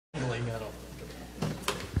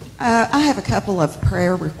I have a couple of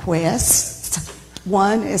prayer requests.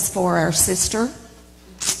 One is for our sister,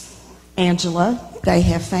 Angela. They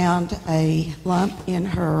have found a lump in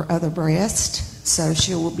her other breast, so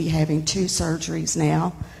she will be having 2 surgeries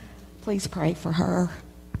now. Please pray for her.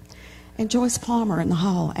 And Joyce Palmer in the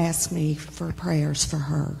hall asked me for prayers for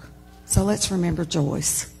her. So let's remember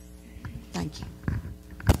Joyce. Thank you.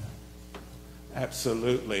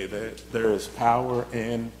 Absolutely. There is power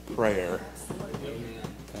in prayer.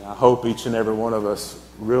 And I hope each and every one of us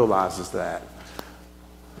realizes that.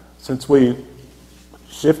 Since we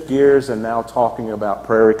shift gears and now talking about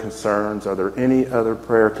prayer concerns, are there any other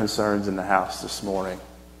prayer concerns in the house this morning?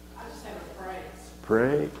 I just have a praise.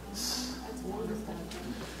 Praise. That's wonderful.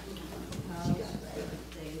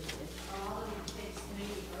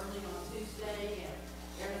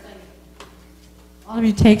 All of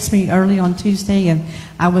you text me early on Tuesday, and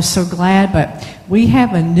I was so glad. But we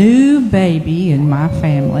have a new baby in my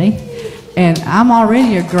family, and I'm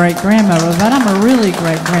already a great grandmother, but I'm a really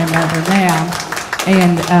great grandmother now.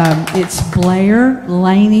 And it's Blair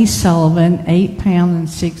Laney Sullivan, 8 pounds and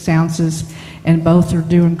 6 ounces, and both are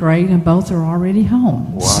doing great, and both are already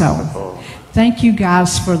home. Wonderful. So, thank you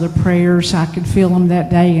guys for the prayers. I could feel them that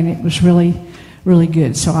day, and it was really, really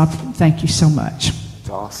good. So, I thank you so much. It's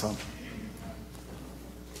awesome.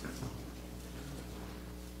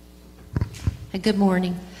 Good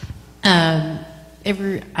morning. I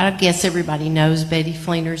guess everybody knows Betty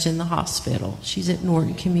Fleener's in the hospital. She's at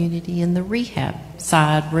Norton Community in the rehab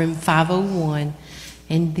side, room 501.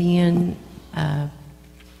 And then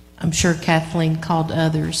I'm sure Kathleen called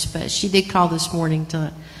others, but she did call this morning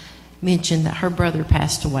to mention that her brother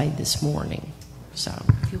passed away this morning. So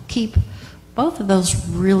if you'll keep both of those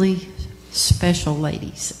really special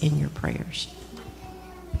ladies in your prayers.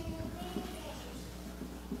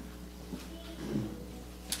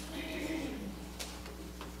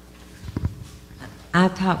 I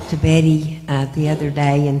talked to Betty the other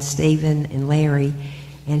day, and Stephen and Larry,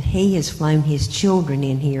 and he has flown his children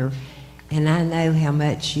in here, and I know how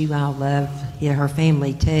much you all love her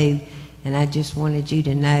family too, and I just wanted you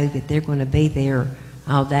to know that they're going to be there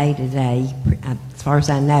all day today. As far as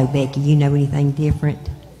I know, Becky, you know anything different?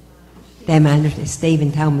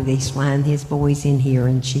 Stephen told me that he's flying his boys in here,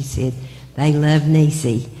 and she said they love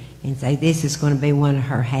Niecy, and so this is going to be one of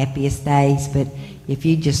her happiest days. But if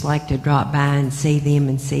you'd just like to drop by and see them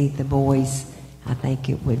and see the boys, I think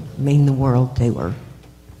it would mean the world to her.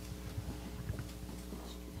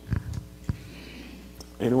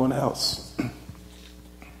 Anyone else?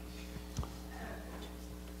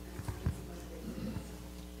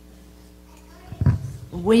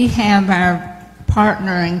 We have our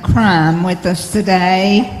partner in crime with us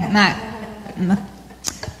today,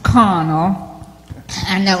 McConnell.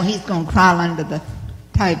 I know he's going to crawl under the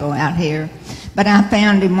table out here, but I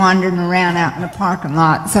found him wandering around out in the parking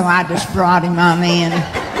lot, so I just brought him on in.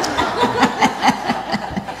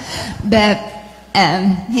 But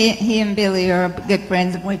he and Billy are good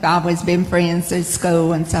friends, and we've always been friends through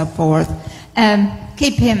school and so forth.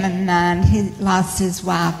 Keep him in mind. He lost his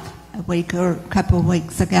wife a couple of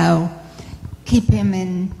weeks ago. Keep him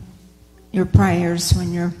in your prayers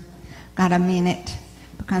when you've got a minute,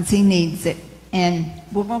 because he needs it. And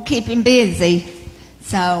we're going to keep him busy.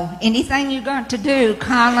 So anything you got to do,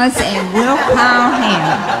 call us and we'll call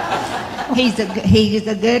him. He's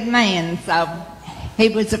a good man. So he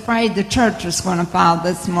was afraid the church was going to fall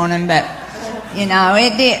this morning, but,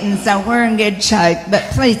 it didn't. So we're in good shape. But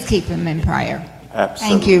please keep him in prayer.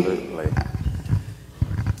 Absolutely. Thank you.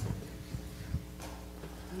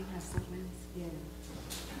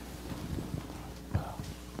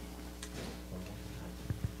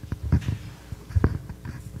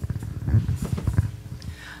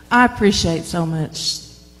 I appreciate so much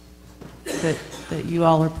that you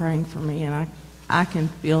all are praying for me, and I can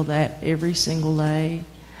feel that every single day.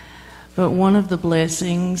 But one of the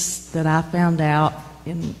blessings that I found out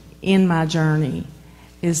in my journey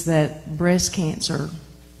is that breast cancer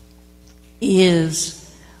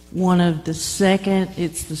is the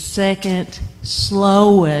second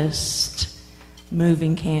slowest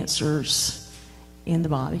moving cancers in the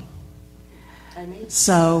body. Amen.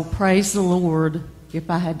 So praise the Lord. If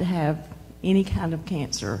I had to have any kind of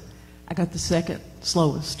cancer, I got the second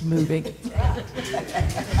slowest moving.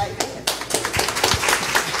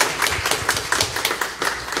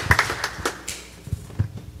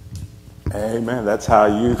 Amen. That's how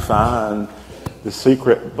you find the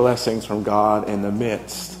secret blessings from God in the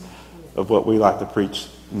midst of what we like to preach,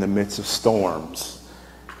 in the midst of storms,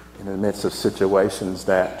 in the midst of situations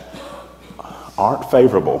that aren't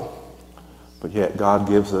favorable. But yet God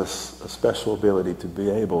gives us a special ability to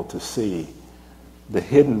be able to see the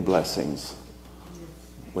hidden blessings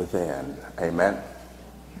within. Amen.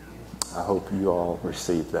 I hope you all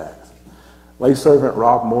receive that. Lay servant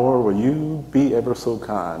Rob Moore, will you be ever so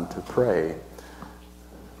kind to pray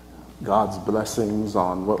God's blessings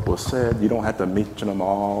on what was said? You don't have to mention them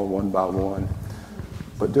all one by one,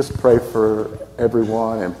 but just pray for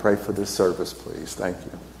everyone and pray for this service, please. Thank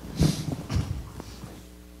you.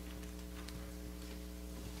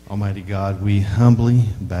 Almighty God, we humbly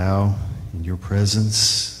bow in your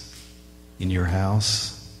presence, in your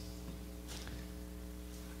house.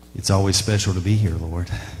 It's always special to be here, Lord.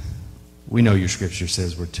 We know your scripture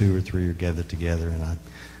says where 2 or 3 are gathered together, and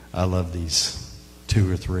I love these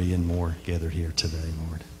 2 or 3 and more gathered here today,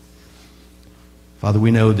 Lord. Father,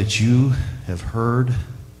 we know that you have heard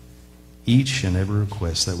each and every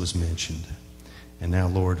request that was mentioned. And now,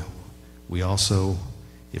 Lord, we also,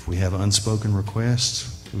 if we have unspoken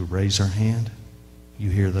requests, we raise our hand. You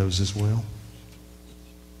hear those as well.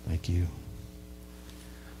 Thank you.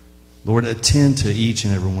 Lord, attend to each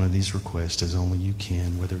and every one of these requests as only you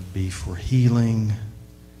can, whether it be for healing,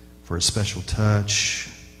 for a special touch,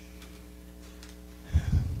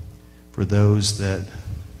 for those that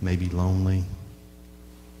may be lonely,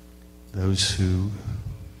 those who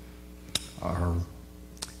are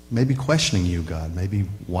maybe questioning you, God, maybe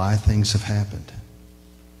why things have happened.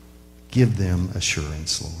 Give them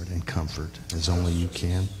assurance, Lord, and comfort as only you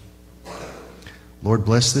can. Lord,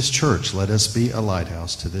 bless this church. Let us be a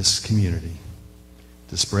lighthouse to this community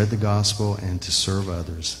to spread the gospel and to serve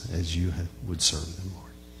others as you would serve them,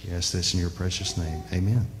 Lord. We ask this in your precious name.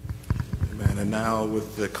 Amen. Amen. And now,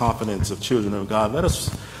 with the confidence of children of God, let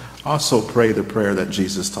us also pray the prayer that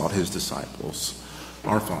Jesus taught his disciples.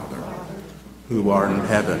 Our Father, who art in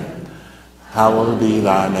heaven, hallowed be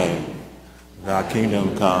thy name. Thy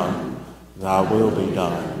kingdom come, thy will be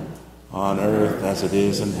done, on earth as it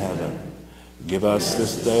is in heaven. Give us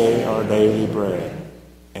this day our daily bread,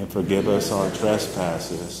 and forgive us our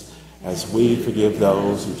trespasses, as we forgive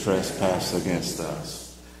those who trespass against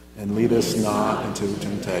us. And lead us not into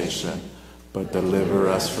temptation, but deliver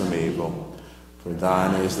us from evil. For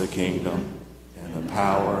thine is the kingdom, and the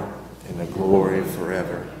power,